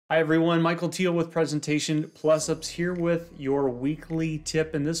Hi everyone, Michael Teal with Presentation Plus Ups here with your weekly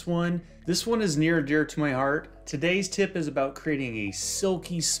tip. And this one is near and dear to my heart. Today's tip is about creating a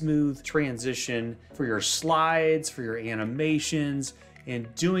silky smooth transition for your slides, for your animations,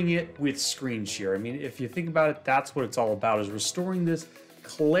 and doing it with screen share. I mean, if you think about it, that's what it's all about, is restoring this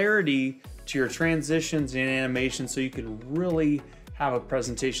clarity to your transitions and animations so you can really have a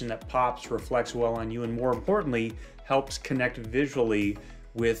presentation that pops, reflects well on you, and more importantly, helps connect visually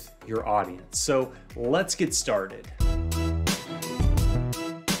with your audience. So let's get started.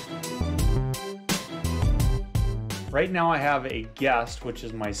 Right now I have a guest, which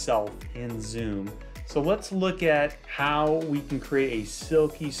is myself, in Zoom. So let's look at how we can create a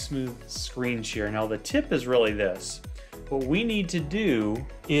silky smooth screen share. Now the tip is really this. What we need to do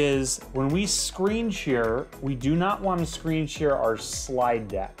is when we screen share, we do not want to screen share our slide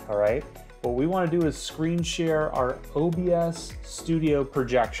deck, all right? What we want to do is screen share our OBS Studio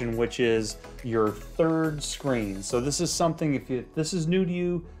projection, which is your third screen. So this is something, if this is new to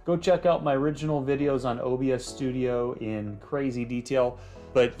you, go check out my original videos on OBS Studio in crazy detail.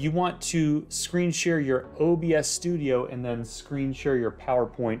 But you want to screen share your OBS Studio and then screen share your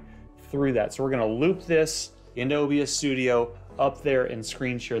PowerPoint through that. So we're going to loop this into OBS Studio up there and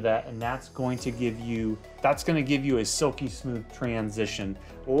screen share that, and that's going to give you a silky smooth transition.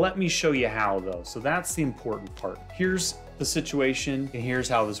 Let me show you how though. So that's the important part. Here's the situation and here's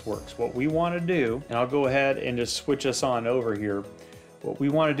how this works. What we want to do, and I'll go ahead and just switch us on over here. What we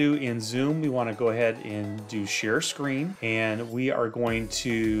want to do in Zoom, we want to go ahead and do share screen, and we're going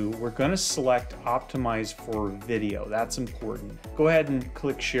to select optimize for video. That's important. Go ahead and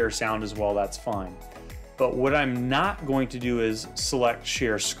click share sound as well, that's fine. But what I'm not going to do is select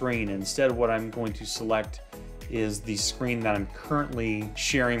share screen. Instead, what I'm going to select is the screen that I'm currently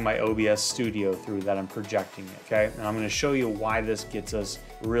sharing my OBS Studio through, that I'm projecting it, okay? And I'm gonna show you why this gets us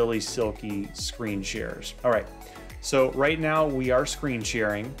really silky screen shares. All right, so right now we are screen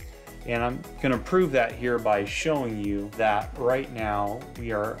sharing, and I'm gonna prove that here by showing you that right now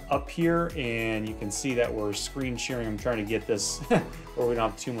we are up here and you can see that we're screen sharing. I'm trying to get this where we don't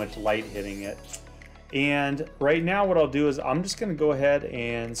have too much light hitting it. And right now what I'll do is I'm just gonna go ahead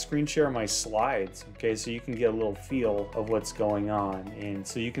and screen share my slides, okay? So you can get a little feel of what's going on. And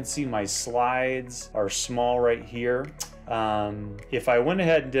so you can see my slides are small right here. If I went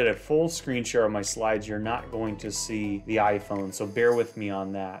ahead and did a full screen share of my slides, you're not going to see the iPhone, so bear with me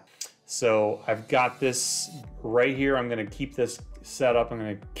on that. So I've got this right here. I'm gonna keep this set up. I'm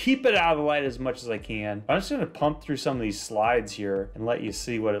gonna keep it out of the light as much as I can. I'm just gonna pump through some of these slides here and let you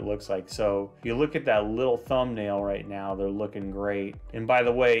see what it looks like. So if you look at that little thumbnail right now, they're looking great. And by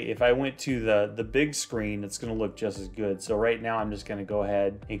the way, if I went to the big screen, it's gonna look just as good. So right now I'm just gonna go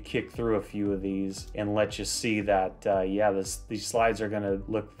ahead and kick through a few of these and let you see that, yeah, these slides are gonna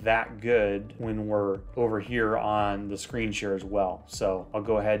look that good when we're over here on the screen share as well. So I'll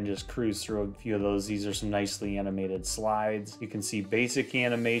go ahead and just cruise through a few of those. These are some nicely animated slides. You can see basic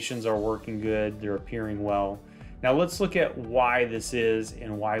animations are working good. They're appearing well. Now let's look at why this is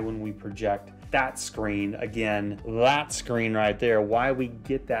and why when we project that screen, again, that screen right there, why we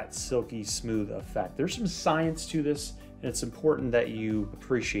get that silky smooth effect. There's some science to this, and it's important that you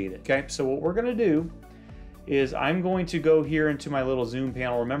appreciate it, okay? So what we're gonna do is I'm going to go here into my little Zoom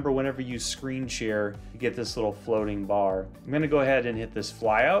panel. Remember, whenever you screen share, you get this little floating bar. I'm gonna go ahead and hit this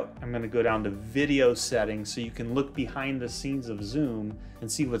fly out. I'm gonna go down to video settings so you can look behind the scenes of Zoom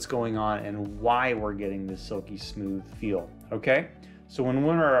and see what's going on and why we're getting this silky smooth feel, okay? So when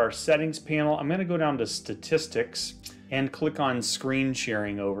we're in our settings panel, I'm gonna go down to statistics and click on screen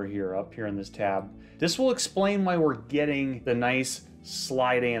sharing over here, up here in this tab. This will explain why we're getting the nice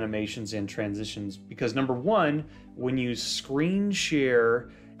slide animations and transitions, because number one, when you screen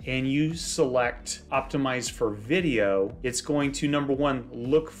share and you select optimize for video, it's going to, number one,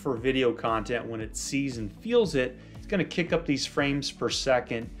 look for video content. When it sees and feels it, it's going to kick up these frames per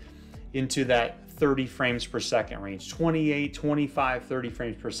second into that 30 frames per second range, 28, 25, 30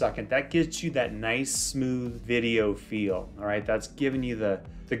 frames per second. That gets you that nice smooth video feel, all right? That's giving you the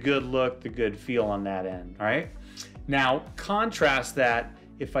good look, the good feel on that end, all right? Now, contrast that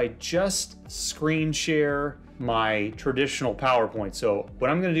if I just screen share my traditional PowerPoint. So what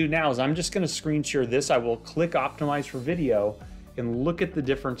I'm gonna do now is I'm just gonna screen share this. I will click optimize for video and look at the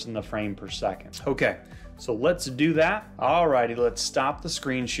difference in the frame per second. Okay, so let's do that. Alrighty, let's stop the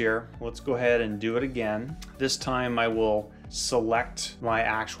screen share. Let's go ahead and do it again. This time I will select my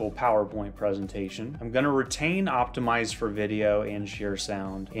actual PowerPoint presentation. I'm gonna retain optimize for video and share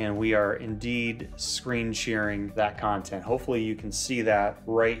sound, and we are indeed screen sharing that content. Hopefully you can see that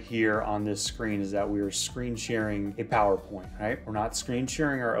right here on this screen, is that we are screen sharing a PowerPoint, right? We're not screen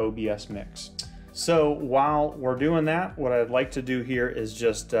sharing our OBS mix. So while we're doing that, what I'd like to do here is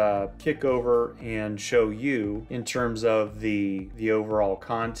just kick over and show you in terms of the overall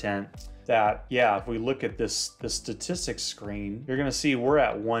content that, yeah, if we look at the statistics screen, you're gonna see we're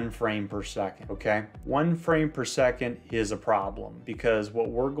at 1 frame per second, okay? 1 frame per second is a problem, because what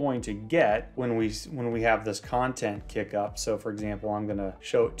we're going to get when we have this content kick up, so for example, I'm gonna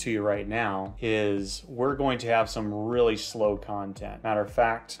show it to you right now, is we're going to have some really slow content. Matter of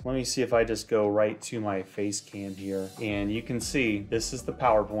fact, let me see if I just go right to my face cam here, and you can see this is the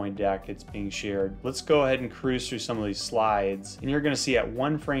PowerPoint deck, it's being shared. Let's go ahead and cruise through some of these slides, and you're gonna see at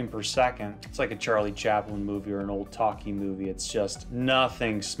 1 frame per second, it's like a Charlie Chaplin movie or an old talkie movie. It's just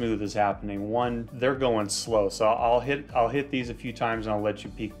nothing smooth is happening. They're going slow. So I'll hit these a few times and I'll let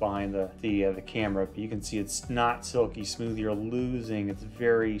you peek behind the camera. But you can see it's not silky smooth. You're losing. It's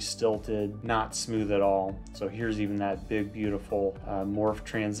very stilted, not smooth at all. So here's even that big, beautiful morph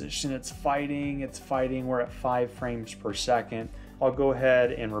transition. It's fighting. We're at 5 frames per second. I'll go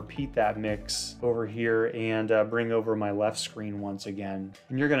ahead and repeat that mix over here and bring over my left screen once again.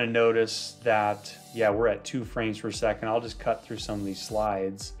 And you're gonna notice that, yeah, we're at 2 frames per second. I'll just cut through some of these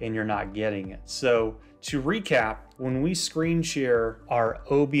slides and you're not getting it. So to recap, when we screen share our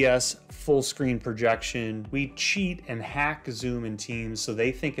OBS full screen projection, we cheat and hack Zoom and Teams so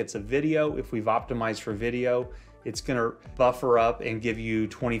they think it's a video. If we've optimized for video, it's gonna buffer up and give you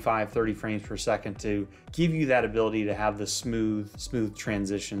 25, 30 frames per second to give you that ability to have the smooth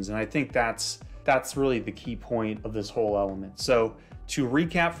transitions. And I think that's really the key point of this whole element. So to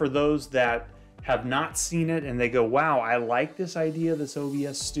recap, for those that have not seen it and they go, wow, I like this idea, this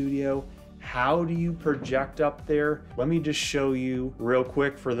OBS Studio, how do you project up there? Let me just show you real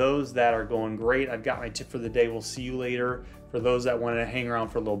quick. For those that are going, great, I've got my tip for the day, we'll see you later. For those that want to hang around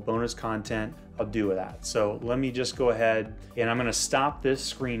for a little bonus content, I'll do that. So let me just go ahead and I'm going to stop this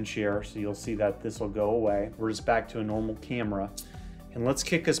screen share so you'll see that this will go away. We're just back to a normal camera. And let's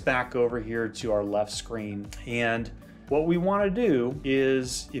kick us back over here to our left screen. And what we want to do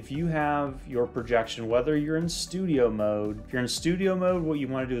is, if you have your projection, whether you're in studio mode, if you're in studio mode, what you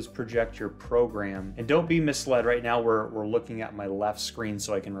want to do is project your program. And don't be misled. Right now we're looking at my left screen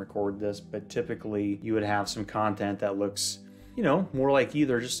so I can record this, but typically you would have some content that looks, you know, more like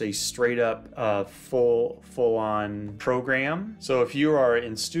either just a straight up full-on program. So if you are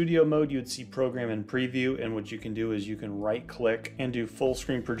in studio mode, you would see program and preview, and what you can do is you can right click and do full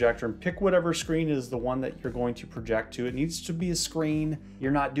screen projector and pick whatever screen is the one that you're going to project to. It needs to be a screen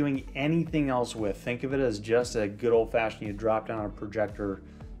you're not doing anything else with. Think of it as just a good old-fashioned, you drop down a projector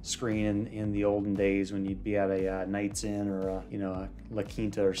screen in the olden days when you'd be at a Night's Inn or a La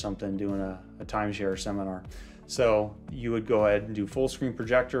Quinta or something doing a timeshare seminar. So you would go ahead and do full screen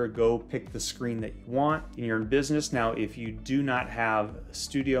projector, go pick the screen that you want, and you're in business. Now, if you do not have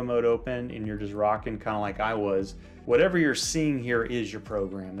studio mode open and you're just rocking kind of like I was, whatever you're seeing here is your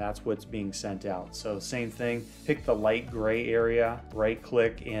program. That's what's being sent out. So same thing, pick the light gray area, right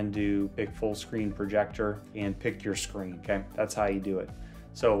click and do pick full screen projector and pick your screen, okay? That's how you do it.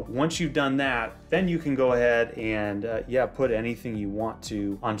 So once you've done that, then you can go ahead and put anything you want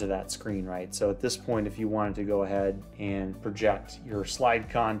to onto that screen, right? So at this point, if you wanted to go ahead and project your slide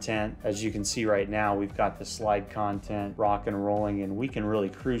content, as you can see right now, we've got the slide content rock and rolling, and we can really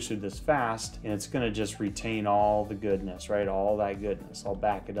cruise through this fast, and it's gonna just retain all the goodness, right? All that goodness. I'll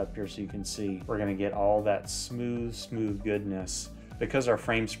back it up here so you can see. We're gonna get all that smooth goodness because our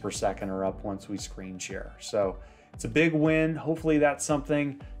frames per second are up once we screen share. So it's a big win. Hopefully that's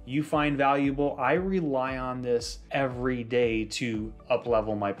something you find valuable. I rely on this every day to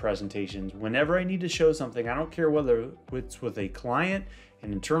up-level my presentations. Whenever I need to show something, I don't care whether it's with a client,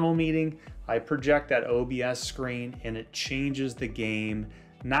 an internal meeting, I project that OBS screen and it changes the game.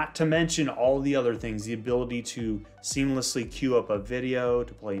 Not to mention all the other things, the ability to seamlessly queue up a video,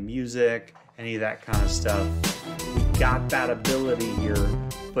 to play music, any of that kind of stuff. We got that ability here,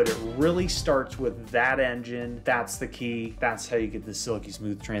 but it really starts with that engine. That's the key. That's how you get the silky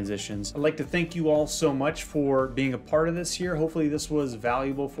smooth transitions. I'd like to thank you all so much for being a part of this here. Hopefully this was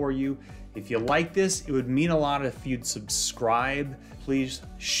valuable for you. If you like this, it would mean a lot if you'd subscribe. Please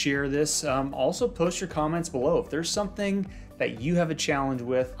share this. Also post your comments below. If there's something that you have a challenge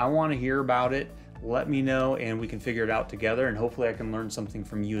with, I want to hear about it. Let me know and we can figure it out together, and hopefully I can learn something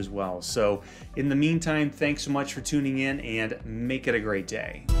from you as well. So in the meantime, thanks so much for tuning in and make it a great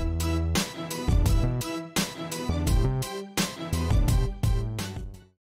day.